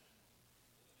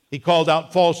 He called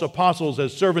out false apostles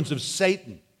as servants of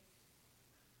Satan.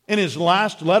 In his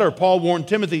last letter, Paul warned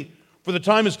Timothy, "For the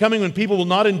time is coming when people will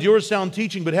not endure sound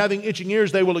teaching, but having itching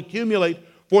ears, they will accumulate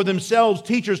for themselves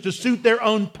teachers to suit their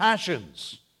own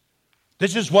passions.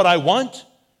 This is what I want.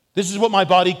 This is what my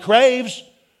body craves.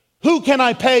 Who can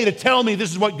I pay to tell me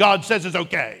this is what God says is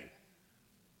okay?"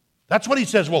 That's what he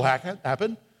says will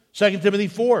happen. 2 Timothy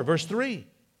 4, verse 3.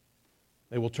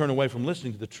 They will turn away from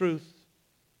listening to the truth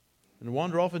and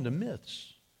wander off into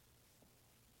myths.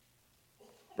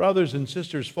 Brothers and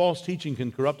sisters, false teaching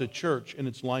can corrupt a church in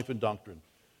its life and doctrine,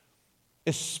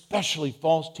 especially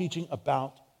false teaching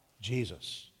about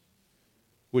Jesus,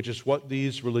 which is what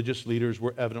these religious leaders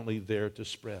were evidently there to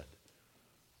spread.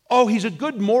 Oh, he's a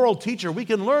good moral teacher. We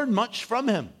can learn much from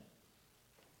him.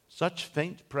 Such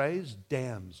faint praise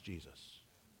damns Jesus.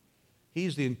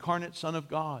 He's the incarnate Son of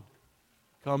God,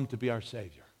 come to be our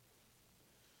Savior.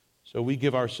 So we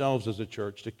give ourselves as a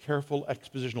church to careful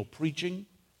expositional preaching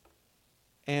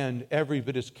and every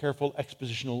bit as careful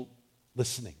expositional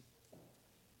listening.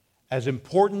 As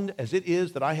important as it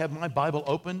is that I have my Bible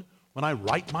open when I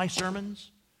write my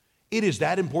sermons, it is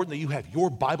that important that you have your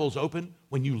Bibles open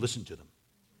when you listen to them.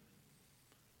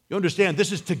 You understand,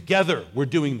 this is together we're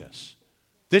doing this.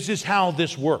 This is how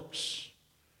this works.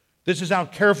 This is how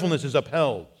carefulness is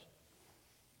upheld.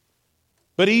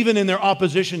 But even in their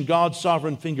opposition, God's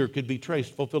sovereign finger could be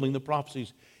traced, fulfilling the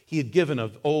prophecies he had given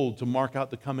of old to mark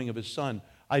out the coming of his Son.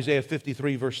 Isaiah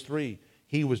 53, verse 3,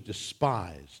 he was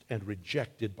despised and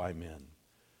rejected by men,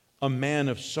 a man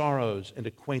of sorrows and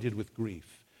acquainted with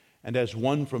grief. And as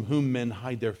one from whom men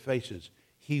hide their faces,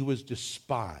 he was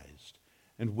despised,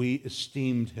 and we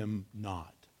esteemed him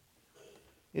not.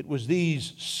 It was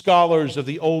these scholars of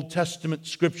the Old Testament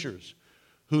scriptures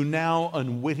who now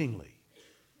unwittingly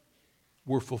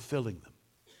were fulfilling them.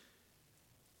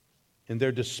 In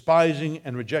their despising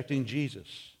and rejecting Jesus,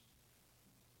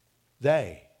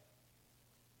 they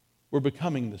were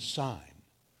becoming the sign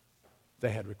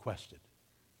they had requested.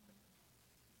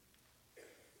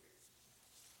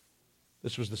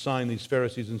 This was the sign these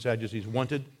Pharisees and Sadducees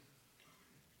wanted,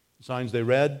 the signs they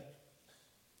read,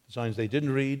 the signs they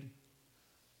didn't read,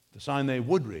 the sign they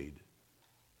would read,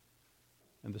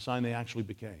 and the sign they actually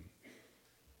became.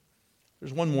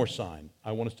 There's one more sign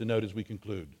I want us to note as we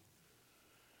conclude.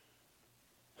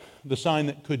 The sign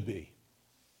that could be.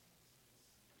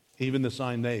 Even the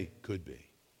sign they could be.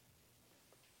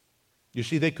 You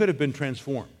see, they could have been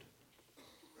transformed.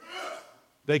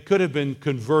 They could have been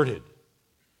converted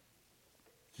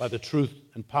by the truth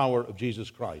and power of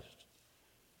Jesus Christ,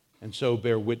 and so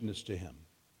bear witness to him.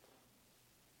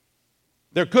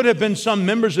 There could have been some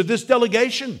members of this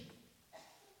delegation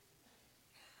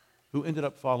who ended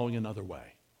up following another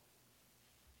way,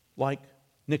 like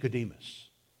Nicodemus,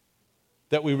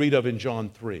 that we read of in John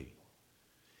 3.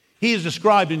 He is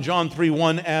described in John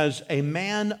 3:1 as a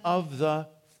man of the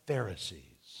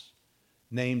Pharisees,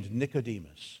 named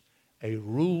Nicodemus, a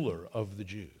ruler of the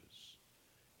Jews.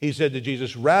 He said to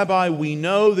Jesus, "Rabbi, we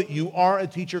know that you are a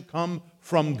teacher come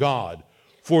from God,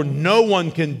 for no one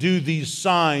can do these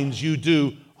signs you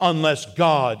do unless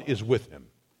God is with him."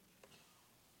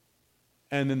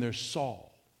 And then there's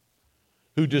Saul,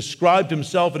 who described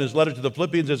himself in his letter to the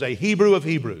Philippians as a Hebrew of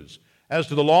Hebrews, as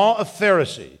to the law a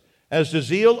Pharisee, as to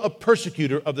zeal a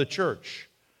persecutor of the church.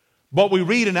 But we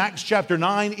read in Acts chapter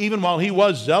 9, even while he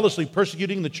was zealously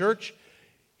persecuting the church,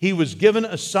 he was given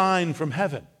a sign from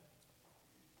heaven.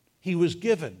 He was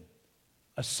given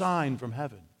a sign from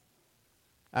heaven.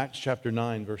 Acts chapter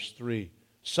 9, verse 3,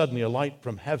 suddenly a light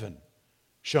from heaven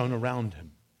shone around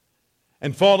him.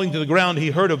 And falling to the ground,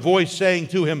 he heard a voice saying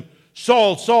to him,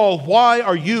 "Saul, Saul, why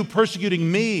are you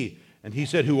persecuting me?" And he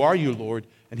said, "Who are you, Lord?"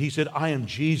 And he said, "I am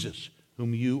Jesus,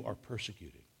 whom you are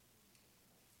persecuting."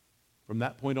 From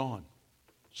that point on,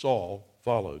 Saul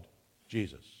followed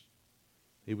Jesus.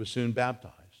 He was soon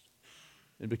baptized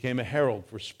and became a herald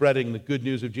for spreading the good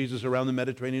news of Jesus around the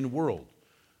Mediterranean world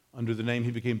under the name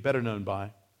he became better known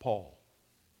by, Paul.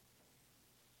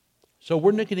 So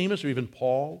were Nicodemus or even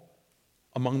Paul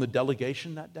among the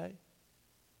delegation that day?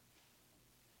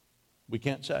 We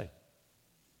can't say.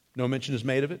 No mention is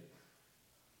made of it.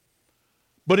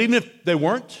 But even if they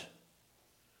weren't,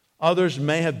 others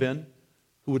may have been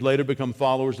who would later become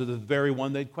followers of the very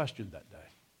one they'd questioned that day.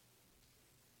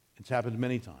 It's happened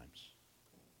many times.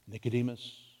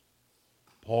 Nicodemus,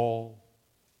 Paul.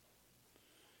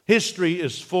 History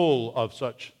is full of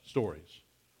such stories.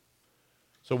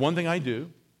 So one thing I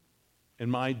do in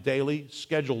my daily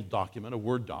scheduled document, a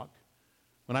Word doc,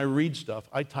 when I read stuff,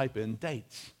 I type in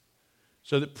dates.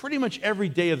 So that pretty much every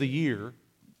day of the year,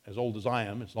 as old as I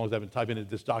am, as long as I've been typing into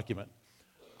this document,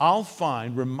 I'll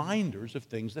find reminders of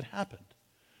things that happened.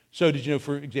 So did you know,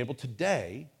 for example,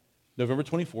 today, November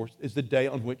 24th, is the day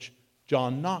on which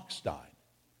John Knox died.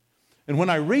 And when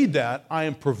I read that, I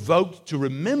am provoked to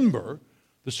remember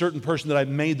the certain person that I've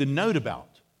made the note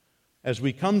about as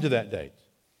we come to that date.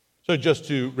 So just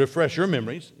to refresh your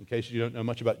memories, in case you don't know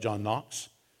much about John Knox,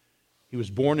 he was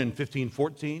born in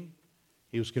 1514.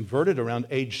 He was converted around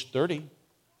age 30.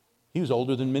 He was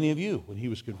older than many of you when he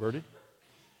was converted.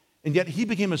 And yet he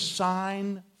became a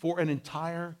sign for an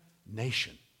entire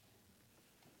nation.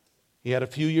 He had a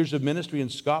few years of ministry in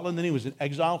Scotland, then he was in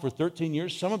exile for 13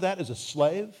 years, some of that as a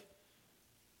slave.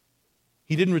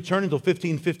 He didn't return until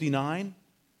 1559.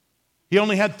 He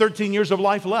only had 13 years of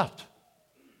life left.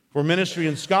 for ministry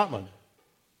in Scotland.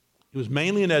 He was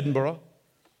mainly in Edinburgh,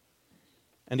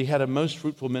 and he had a most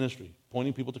fruitful ministry,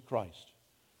 pointing people to Christ,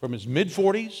 from his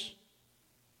mid-40s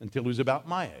until he was about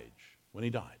my age when he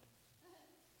died.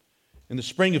 In the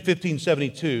spring of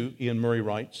 1572, Ian Murray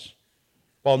writes,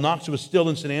 while Knox was still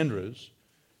in St. Andrews,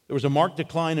 there was a marked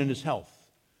decline in his health.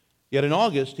 Yet in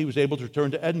August, he was able to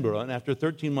return to Edinburgh and after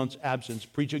 13 months' absence,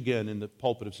 preach again in the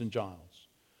pulpit of St. Giles.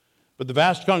 But the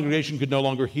vast congregation could no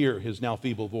longer hear his now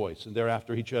feeble voice, and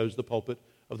thereafter he chose the pulpit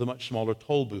of the much smaller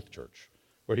Tolbooth Church,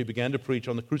 where he began to preach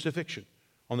on the crucifixion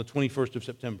on the 21st of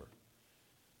September.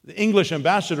 The English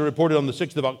ambassador reported on the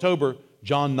 6th of October,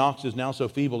 John Knox is now so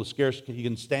feeble that scarce he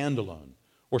can stand alone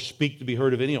or speak to be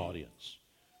heard of any audience.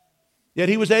 Yet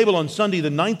he was able on Sunday, the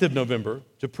 9th of November,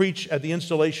 to preach at the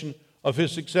installation of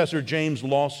his successor, James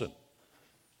Lawson.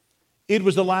 It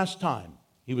was the last time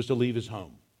he was to leave his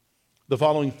home. The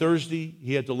following Thursday,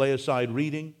 he had to lay aside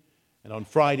reading, and on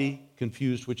Friday,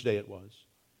 confused which day it was.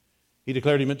 He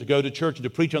declared he meant to go to church and to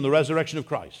preach on the resurrection of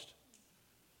Christ.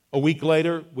 A week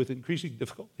later, with increasing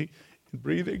difficulty in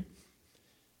breathing,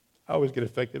 I always get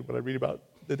affected when I read about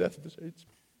the death of the saints.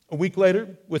 A week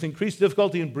later, with increased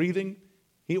difficulty in breathing,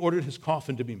 he ordered his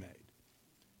coffin to be made.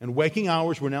 And waking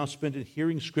hours were now spent in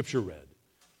hearing Scripture read,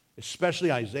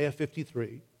 especially Isaiah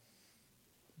 53,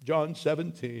 John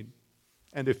 17,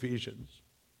 and Ephesians,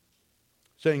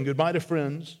 saying goodbye to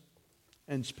friends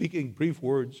and speaking brief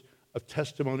words of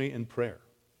testimony and prayer.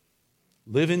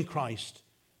 Live in Christ,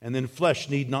 and then flesh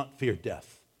need not fear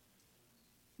death.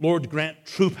 Lord, grant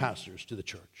true pastors to the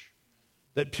church,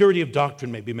 that purity of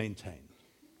doctrine may be maintained.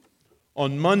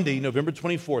 On Monday, November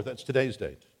 24th, that's today's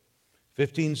date,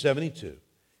 1572,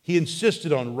 he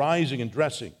insisted on rising and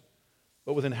dressing,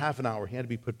 but within half an hour, he had to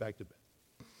be put back to bed.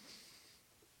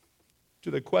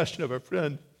 To the question of a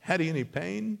friend, had he any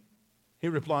pain? He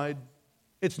replied,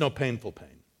 it's no painful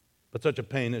pain, but such a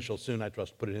pain as shall soon, I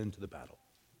trust, put an end to the battle.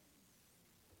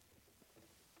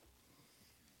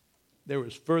 There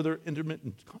was further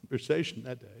intermittent conversation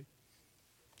that day,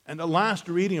 and a last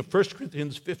reading of 1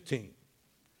 Corinthians 15,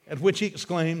 at which he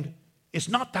exclaimed, is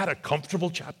not that a comfortable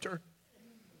chapter?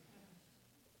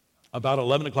 About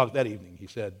 11 o'clock that evening, he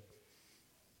said,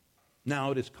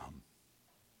 now it is come.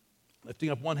 Lifting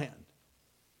up one hand,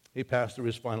 he passed through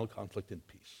his final conflict in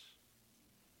peace.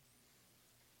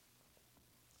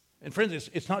 And friends,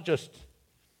 it's not just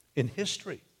in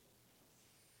history.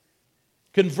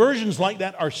 Conversions like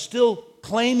that are still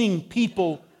claiming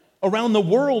people around the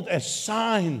world as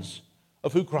signs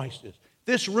of who Christ is.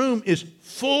 This room is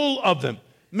full of them.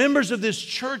 Members of this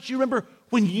church, you remember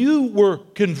when you were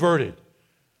converted,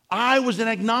 I was an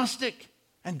agnostic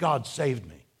and God saved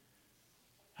me.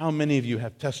 How many of you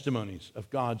have testimonies of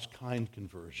God's kind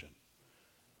conversion?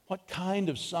 What kind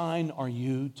of sign are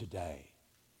you today?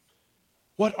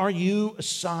 What are you a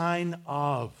sign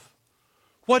of?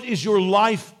 What is your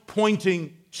life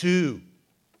pointing to?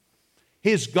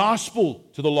 His gospel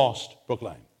to the lost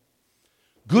proclaim.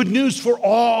 Good news for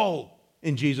all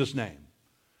in Jesus' name.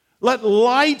 Let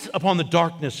light upon the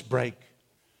darkness break,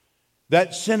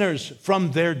 that sinners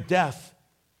from their death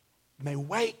may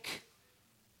wake.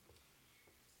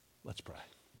 Let's pray.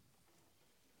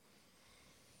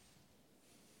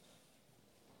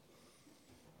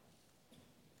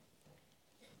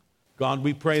 God,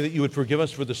 we pray that you would forgive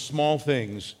us for the small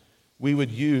things we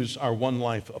would use our one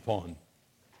life upon.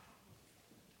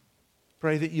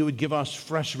 Pray that you would give us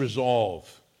fresh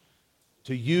resolve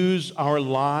to use our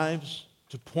lives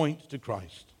to point to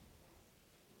Christ.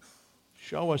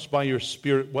 Show us by your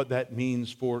Spirit what that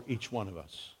means for each one of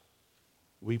us.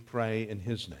 We pray in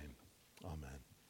his name.